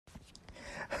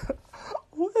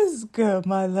What is good,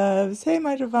 my loves? Hey,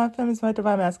 my divine feminines, my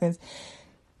divine masculines.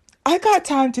 I got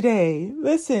time today.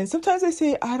 Listen, sometimes they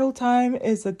say idle time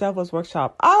is the devil's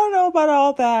workshop. I don't know about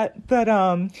all that, but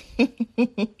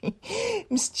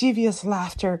mischievous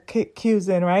laughter cues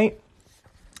in, right?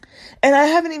 And I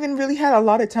haven't even really had a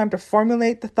lot of time to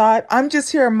formulate the thought. I'm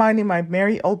just here minding my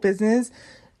merry old business.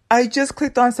 I just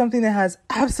clicked on something that has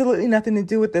absolutely nothing to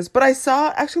do with this, but I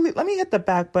saw, actually, let me hit the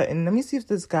back button. Let me see if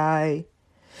this guy,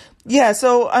 yeah,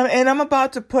 so, and I'm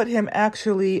about to put him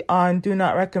actually on do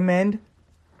not recommend.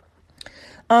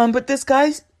 But this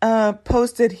guy,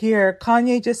 posted here,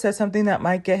 Kanye just said something that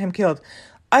might get him killed.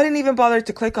 I didn't even bother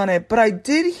to click on it, but I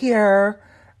did hear,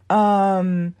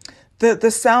 the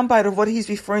soundbite of what he's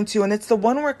referring to, and it's the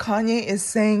one where Kanye is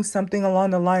saying something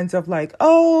along the lines of like,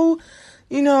 oh,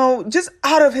 just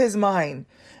out of his mind.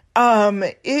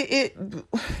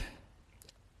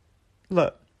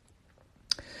 Look,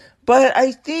 but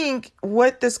I think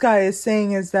what this guy is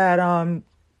saying is that,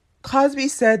 Cosby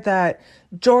said that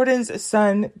Jordan's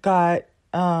son got,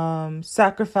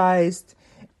 sacrificed,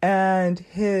 and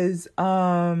his,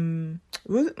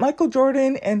 was it Michael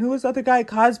Jordan, and who was the other guy?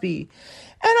 Cosby.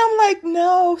 And I'm like,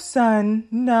 no, son,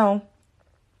 no.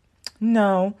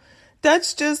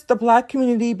 That's just the black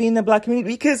community being the black community.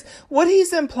 Because what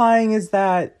he's implying is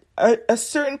that a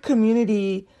certain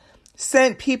community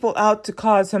sent people out to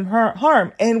cause him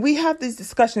harm. And we have these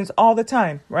discussions all the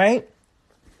time, right?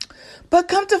 But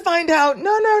come to find out,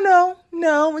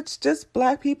 no, it's just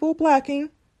black people blacking.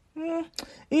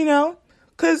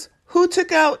 Because who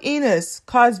took out Enos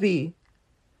Cosby?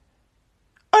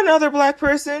 Another black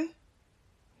person.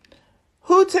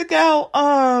 Who took out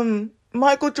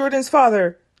Michael Jordan's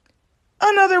father?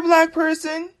 Another black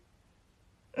person.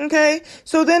 Okay,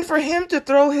 so then for him to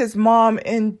throw his mom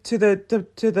into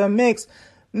the mix,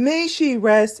 may she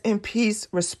rest in peace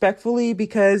respectfully,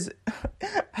 because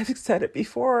I've said it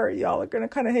before, y'all are gonna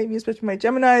kind of hate me, especially my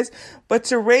Geminis,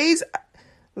 but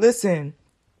listen,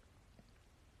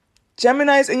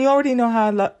 Geminis, and you already know how I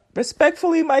love,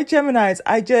 respectfully, my Geminis,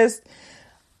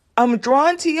 I'm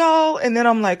drawn to y'all, and then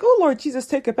I'm like, oh, Lord Jesus,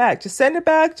 take it back. Just send it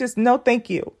back. Just no, thank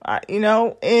you.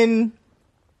 And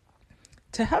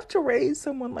to have to raise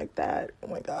someone like that, oh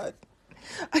my God,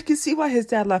 I can see why his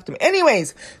dad left him.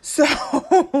 Anyways,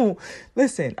 so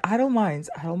listen, I don't mind.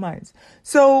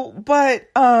 So, but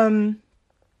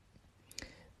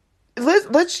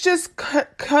let's just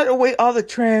cut away all the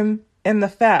trim and the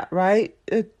fat, right?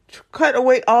 Let's trim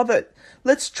away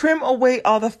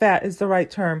all the fat is the right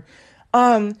term.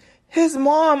 His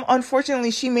mom,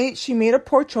 unfortunately, she made a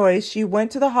poor choice. She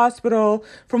went to the hospital.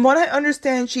 From what I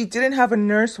understand, she didn't have a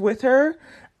nurse with her.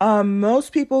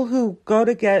 Most people who go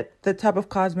to get the type of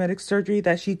cosmetic surgery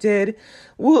that she did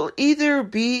will either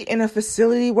be in a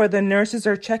facility where the nurses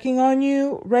are checking on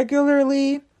you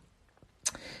regularly,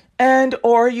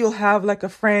 or you'll have like a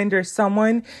friend or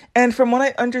someone. And from what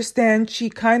I understand, she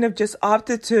kind of just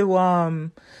opted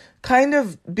to, kind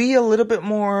of be a little bit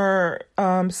more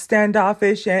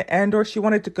standoffish, and or she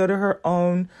wanted to go to her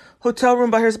own hotel room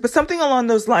by herself, but something along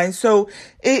those lines. So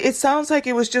it sounds like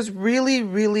it was just really,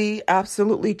 really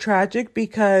absolutely tragic,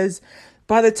 because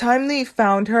by the time they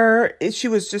found her, she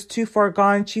was just too far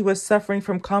gone. She was suffering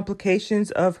from complications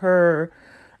of her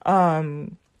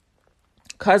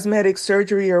cosmetic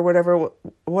surgery or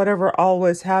whatever all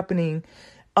was happening.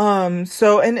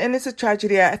 So, and it's a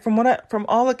tragedy. From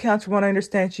all accounts, from what I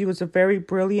understand, she was a very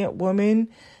brilliant woman,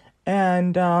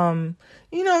 and,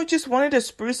 just wanted to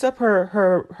spruce up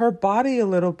her body a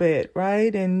little bit.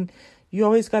 Right. And you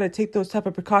always got to take those type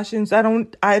of precautions. I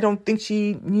don't think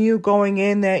she knew going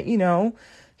in that,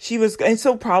 she was, and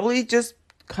so probably just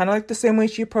kind of like the same way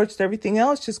she approached everything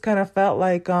else, just kind of felt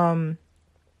like,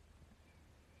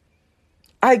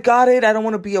 I got it. I don't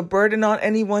want to be a burden on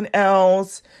anyone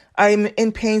else. I'm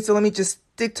in pain, so let me just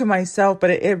stick to myself.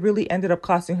 But it really ended up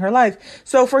costing her life.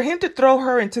 So for him to throw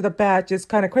her into the bat is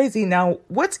kind of crazy. Now,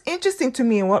 what's interesting to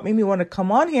me and what made me want to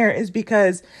come on here is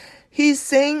because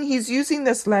he's using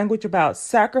this language about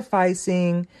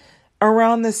sacrificing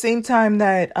around the same time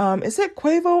that, is it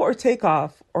Quavo or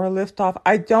Takeoff or Liftoff?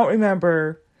 I don't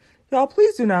remember. Y'all,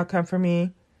 please do not come for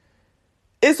me.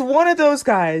 It's one of those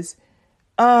guys.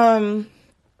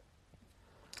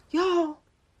 Y'all,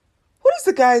 what is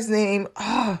the guy's name?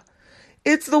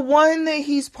 It's the one that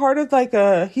he's part of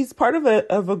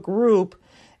a group,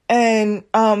 and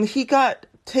he got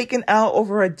taken out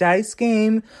over a dice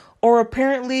game, or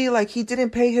apparently like he didn't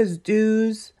pay his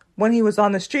dues when he was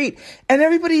on the street, and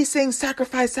everybody's saying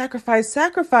sacrifice.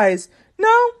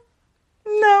 No,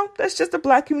 No, that's just the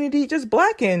black community just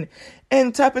blacking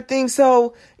and type of thing.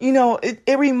 So,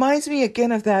 it reminds me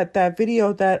again of that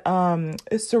video that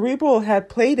Cerebral had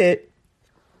played it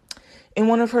in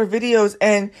one of her videos,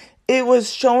 and it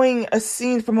was showing a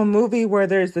scene from a movie where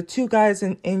there's the two guys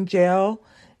in jail,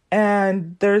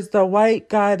 and there's the white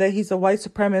guy that he's a white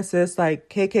supremacist, like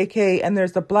KKK, and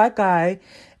there's the black guy.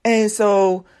 And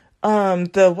so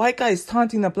the white guy is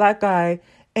taunting the black guy.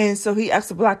 And so he asks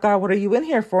the black guy, what are you in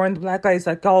here for? And the black guy is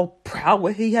like all proud.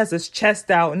 He has his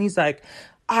chest out and he's like,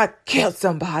 I killed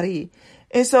somebody.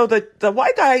 And so the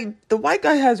white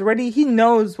guy has already, he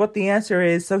knows what the answer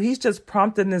is. So he's just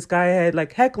prompting this guy ahead,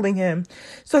 like heckling him.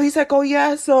 So he's like, oh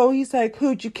yeah. So he's like,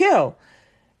 who'd you kill?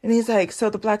 And he's like, so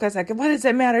the black guy's like, what does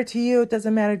it matter to you? It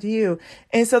doesn't matter to you.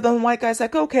 And so the white guy's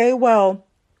like, okay, well,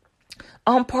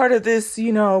 I'm part of this,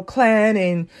 clan,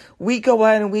 and we go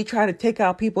out and we try to take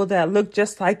out people that look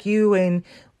just like you. And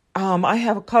I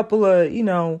have a couple of,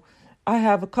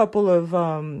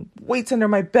 weights under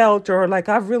my belt, or like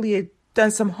I've really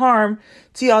done some harm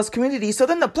to y'all's community. So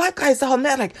then the black guy's all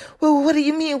mad, like, well, what do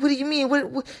you mean? What do you mean?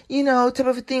 What type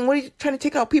of a thing. What are you trying to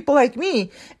take out people like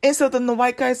me? And so then the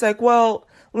white guy's like, well,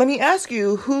 let me ask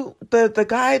you, who the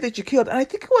guy that you killed, and I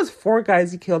think it was 4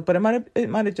 guys he killed, but it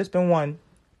might have just been one.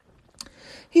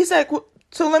 He's like,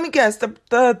 so let me guess, the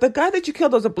guy that you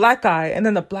killed was a black guy. And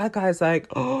then the black guy's like,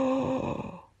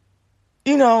 oh,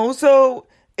 so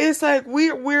it's like,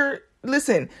 we're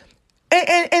listen,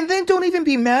 and then don't even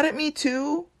be mad at me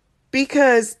too,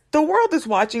 because the world is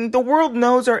watching. The world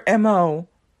knows our MO,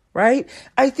 right?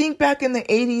 I think back in the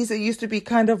 80s, it used to be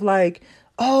kind of like,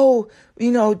 oh,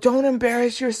 don't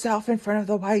embarrass yourself in front of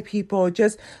the white people.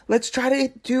 Just let's try to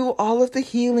do all of the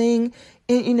healing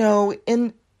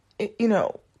in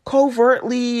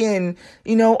covertly, and,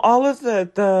 all of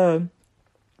the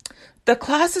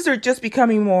classes are just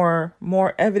becoming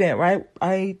more evident, right?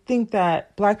 I think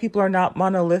that black people are not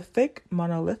monolithic.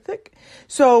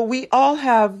 So we all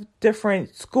have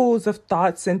different schools of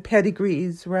thoughts and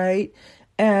pedigrees, right?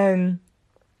 And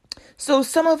so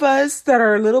some of us that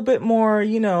are a little bit more,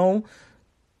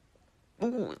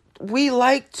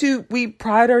 we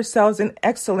pride ourselves in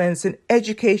excellence, in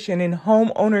education, in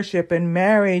home ownership, in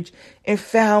marriage, in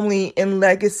family, in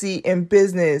legacy, in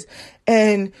business.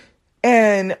 And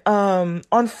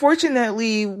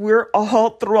unfortunately, we're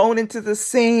all thrown into the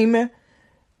same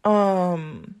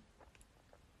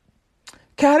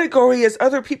category as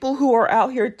other people who are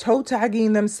out here toe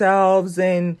tagging themselves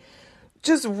and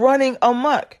just running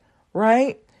amok,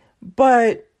 right?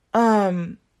 But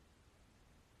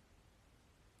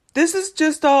this is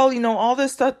just all, all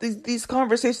this stuff, these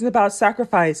conversations about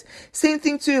sacrifice. Same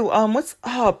thing too.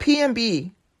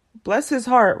 PMB, bless his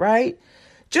heart, right?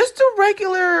 Just a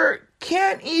regular,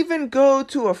 can't even go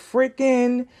to a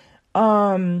freaking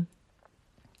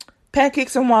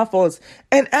pancakes and waffles.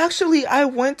 And actually, I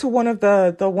went to one of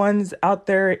the ones out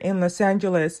there in Los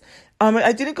Angeles.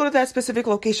 I didn't go to that specific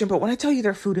location, but when I tell you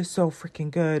their food is so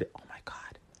freaking good, oh my God.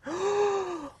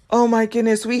 Oh my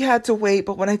goodness, we had to wait,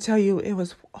 but when I tell you it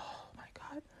was, oh my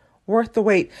God, worth the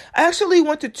wait. I actually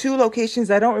went to 2 locations,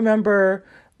 I don't remember,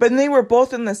 but they were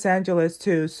both in Los Angeles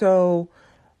too. So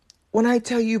when I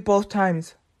tell you both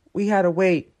times we had to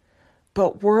wait,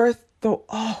 but worth the,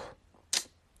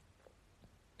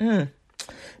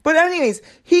 But anyways,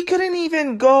 he couldn't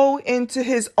even go into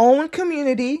his own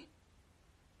community,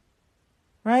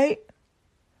 right?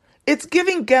 It's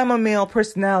giving gamma male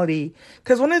personality,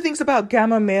 because one of the things about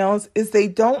gamma males is they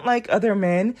don't like other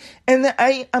men. And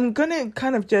I'm going to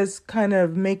kind of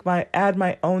add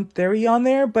my own theory on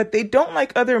there, but they don't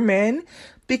like other men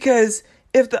because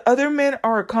if the other men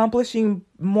are accomplishing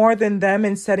more than them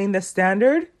and setting the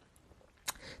standard,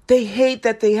 they hate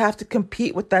that they have to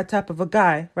compete with that type of a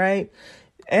guy, right?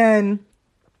 And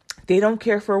they don't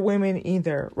care for women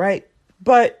either, right?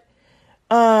 But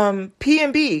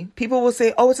P&B, people will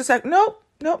say, oh, it's just like, nope.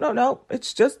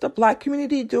 It's just the black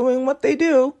community doing what they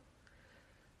do.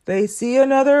 They see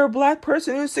another black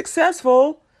person who's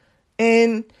successful,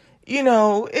 and,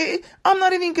 I'm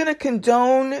not even going to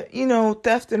condone,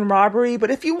 theft and robbery.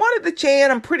 But if you wanted the chain,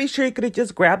 I'm pretty sure you could have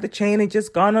just grabbed the chain and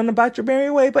just gone on about your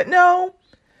merry way. But no,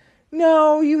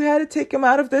 you had to take him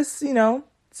out of this,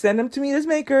 send him to meet his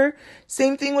maker.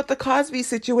 Same thing with the Cosby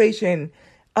situation.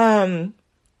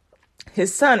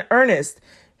 His son, Ernest,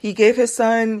 he gave his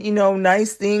son,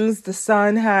 nice things. The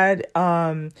son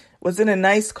was in a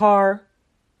nice car,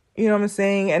 you know what I'm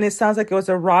saying? And it sounds like it was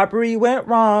a robbery went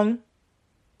wrong.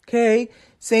 Okay.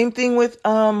 Same thing with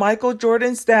Michael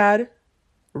Jordan's dad.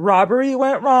 Robbery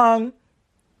went wrong.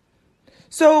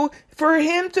 So for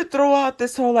him to throw out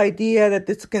this whole idea that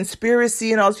it's a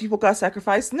conspiracy and all these people got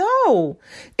sacrificed, no,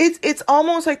 it's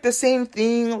almost like the same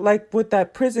thing like with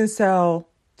that prison cell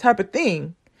type of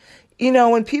thing.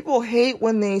 When people hate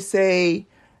when they say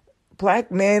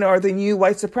black men are the new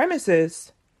white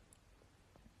supremacists,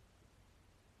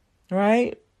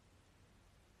 right?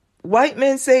 White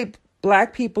men say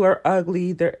black people are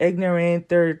ugly, they're ignorant,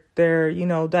 they're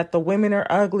that the women are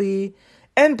ugly.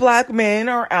 And black men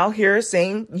are out here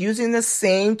using the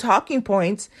same talking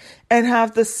points and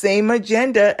have the same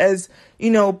agenda as,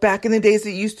 back in the days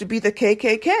it used to be the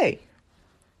KKK.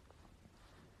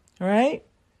 Right?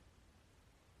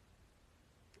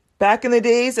 Back in the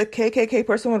days, a KKK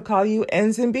person would call you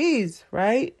N's and B's,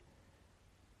 right?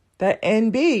 That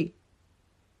NB.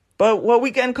 But what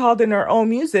we getting called in our own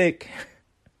music.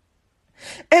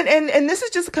 And this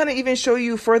is just kind of even show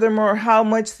you furthermore how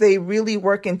much they really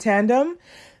work in tandem.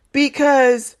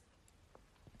 Because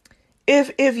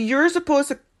if you're supposed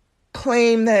to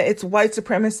claim that it's white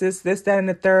supremacists, this, that, and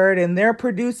the third, and they're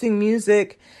producing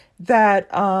music that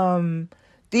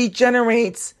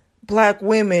degenerates black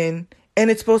women,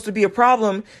 and it's supposed to be a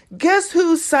problem, guess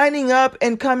who's signing up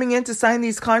and coming in to sign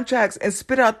these contracts and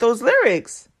spit out those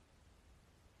lyrics?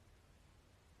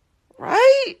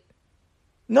 Right?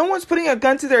 No one's putting a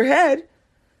gun to their head.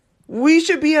 We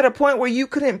should be at a point where you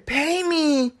couldn't pay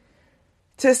me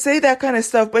to say that kind of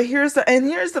stuff. But here's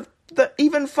the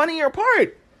even funnier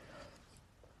part.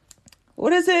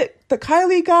 What is it? The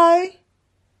Kylie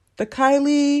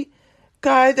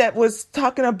guy that was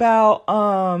talking about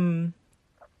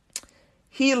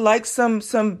he liked some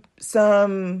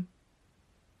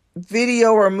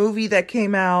video or movie that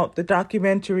came out, the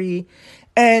documentary,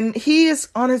 and he is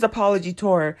on his apology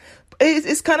tour.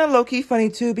 It's kind of low-key funny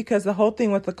too, because the whole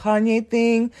thing with the Kanye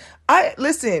thing, I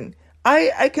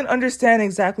can understand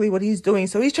exactly what he's doing.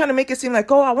 So he's trying to make it seem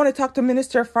like, oh, I want to talk to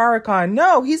Minister Farrakhan.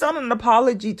 No, he's on an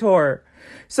apology tour.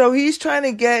 So he's trying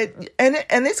to get, and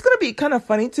it's going to be kind of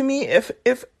funny to me if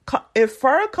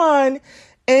Farrakhan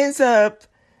ends up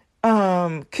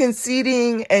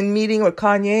conceding and meeting with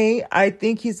Kanye. I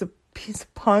think he's a piece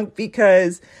of punk,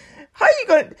 because how you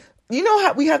going?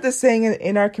 How we have this saying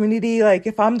in our community, like,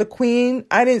 if I'm the queen,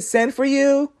 I didn't send for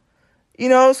you.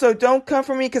 So don't come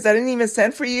for me because I didn't even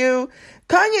send for you.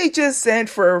 Kanye just sent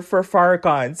for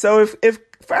Farrakhan. So if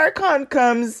Farrakhan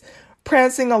comes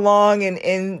prancing along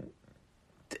and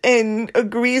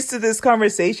agrees to this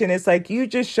conversation, it's like, you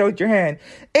just showed your hand.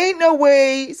 Ain't no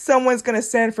way someone's going to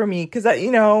send for me because,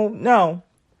 no,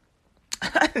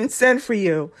 I didn't send for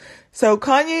you. So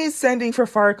Kanye is sending for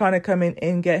Farrakhan to come in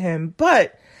and get him.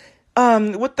 But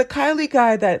with the Kylie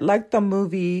guy that liked the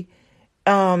movie,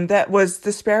 that was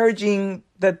disparaging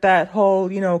that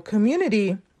whole,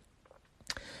 community,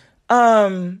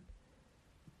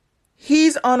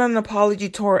 he's on an apology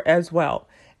tour as well.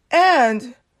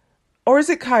 Or is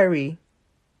it Kyrie?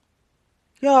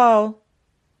 Y'all.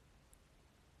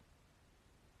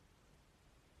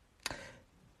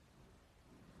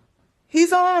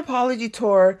 He's on an apology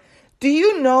tour. Do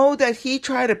you know that he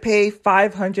tried to pay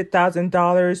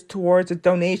 $500,000 towards a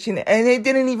donation and they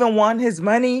didn't even want his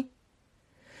money?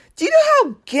 Do you know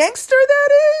how gangster that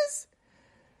is?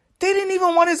 They didn't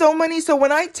even want his own money. So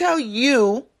when I tell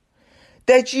you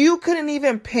that you couldn't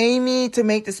even pay me to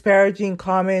make disparaging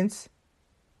comments,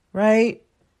 right?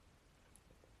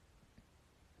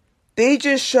 They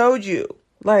just showed you,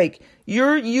 like,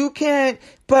 you can't,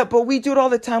 but we do it all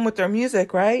the time with our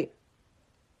music, right?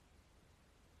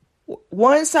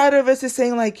 One side of us is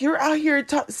saying, like, you're out here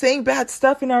saying bad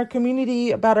stuff in our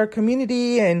community, about our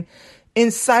community, and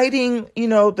inciting,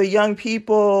 the young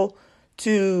people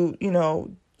to,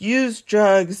 use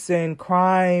drugs and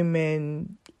crime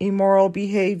and immoral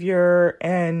behavior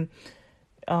and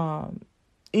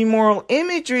immoral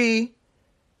imagery.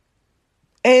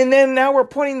 And then now we're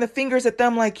pointing the fingers at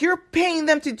them like, you're paying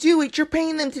them to do it. You're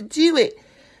paying them to do it.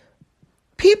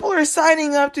 People are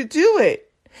signing up to do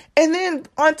it. And then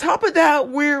on top of that,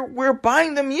 we're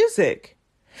buying the music.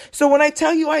 So when I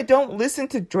tell you I don't listen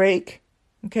to Drake,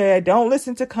 okay, I don't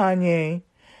listen to Kanye,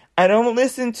 I don't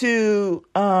listen to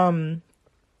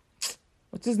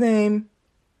what's his name?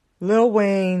 Lil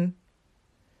Wayne,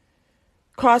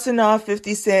 crossing off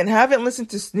 50 Cent, haven't listened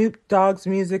to Snoop Dogg's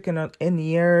music in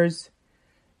years.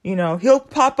 He'll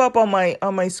pop up on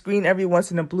my screen every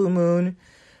once in a blue moon.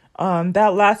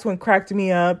 That last one cracked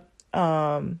me up.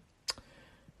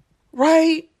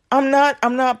 Right? I'm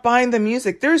not buying the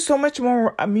music. There's so much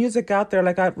more music out there.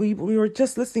 Like we were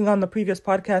just listening on the previous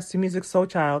podcast to Musiq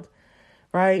Soulchild,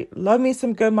 right? Love me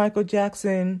some good Michael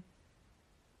Jackson,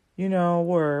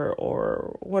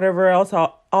 or whatever else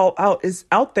is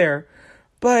out there,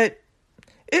 But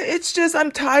it's just,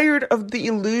 I'm tired of the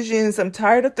illusions. I'm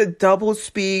tired of the double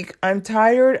speak. I'm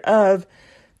tired of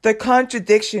the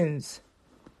contradictions,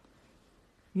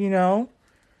 you know?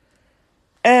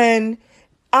 And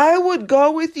I would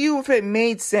go with you if it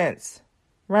made sense,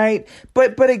 right?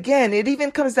 But again, it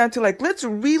even comes down to like, let's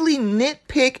really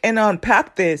nitpick and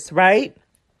unpack this, right?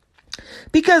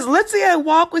 Because let's say I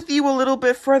walk with you a little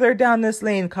bit further down this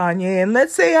lane, Kanye, and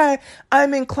let's say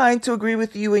I'm inclined to agree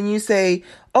with you and you say,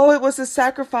 oh, it was a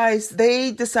sacrifice.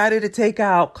 They decided to take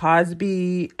out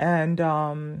Cosby and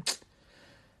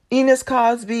Enos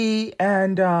Cosby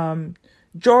and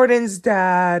Jordan's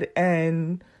dad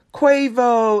and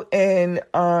Quavo and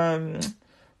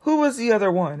who was the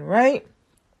other one, right?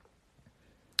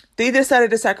 They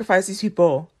decided to sacrifice these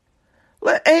people.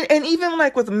 And even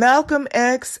like with Malcolm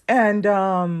X and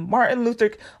Martin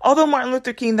Luther, although Martin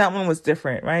Luther King, that one was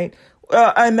different, right?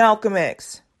 And Malcolm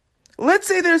X. Let's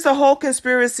say there's a whole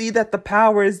conspiracy that the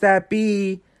powers that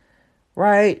be,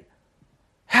 right,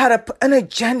 had an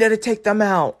agenda to take them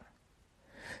out.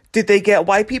 Did they get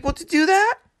white people to do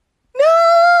that?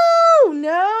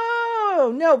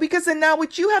 No, because then now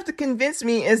what you have to convince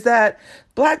me is that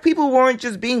black people weren't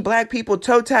just being black people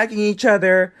toe tagging each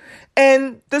other,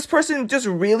 and this person just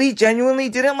really genuinely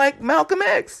didn't like Malcolm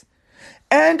X,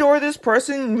 or this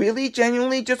person really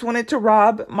genuinely just wanted to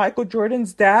rob Michael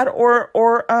Jordan's dad or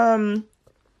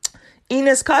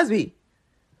Enos Cosby.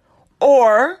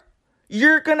 Or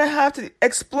you're gonna have to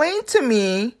explain to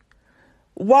me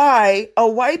why a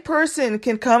white person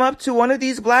can come up to one of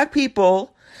these black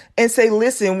people and say,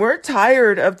 listen, we're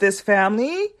tired of this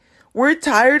family. We're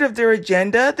tired of their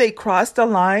agenda. They crossed the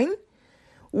line.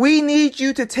 We need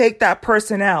you to take that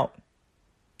person out.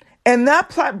 And that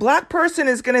black person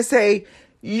is going to say,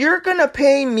 you're going to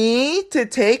pay me to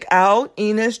take out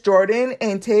Enos Jordan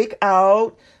and take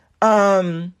out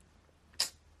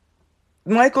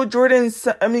Michael Jordan's,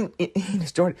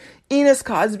 Enos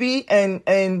Cosby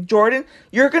and Jordan.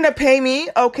 You're going to pay me?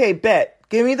 Okay, bet.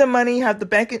 Give me the money, have the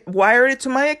bank, wire it to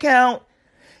my account,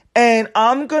 and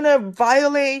I'm going to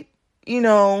violate,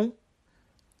 the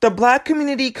black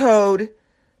community code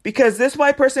because this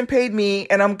white person paid me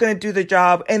and I'm going to do the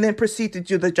job and then proceed to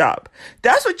do the job.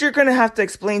 That's what you're going to have to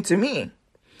explain to me.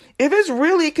 If it's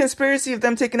really a conspiracy of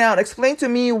them taking out, explain to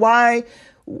me why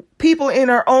people in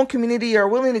our own community are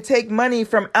willing to take money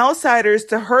from outsiders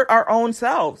to hurt our own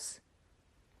selves.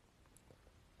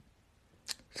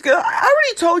 I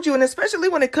already told you, and especially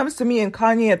when it comes to me and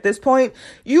Kanye at this point,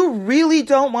 you really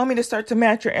don't want me to start to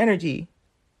match your energy.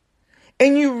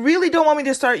 And you really don't want me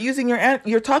to start using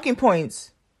your talking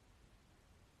points.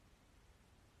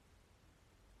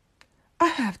 I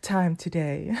have time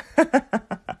today.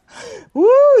 Woo,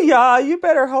 y'all, you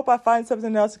better hope I find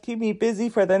something else to keep me busy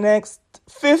for the next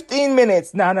 15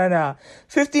 minutes. No.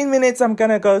 15 minutes, I'm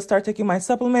going to go start taking my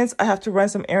supplements. I have to run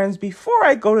some errands before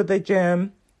I go to the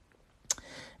gym.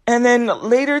 And then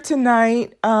later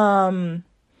tonight, we'll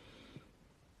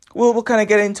kind of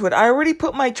get into it. I already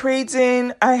put my trades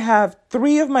in. I have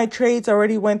 3 of my trades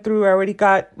already went through. I already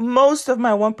got most of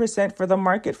my 1% for the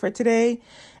market for today.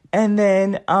 And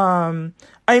then I'm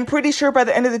pretty sure by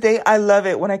the end of the day, I love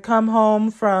it. When I come home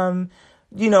from,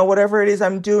 whatever it is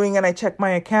I'm doing and I check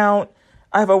my account,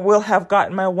 I will have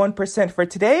gotten my 1% for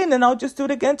today. And then I'll just do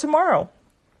it again tomorrow.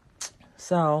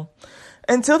 So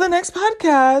until the next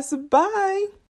podcast, bye.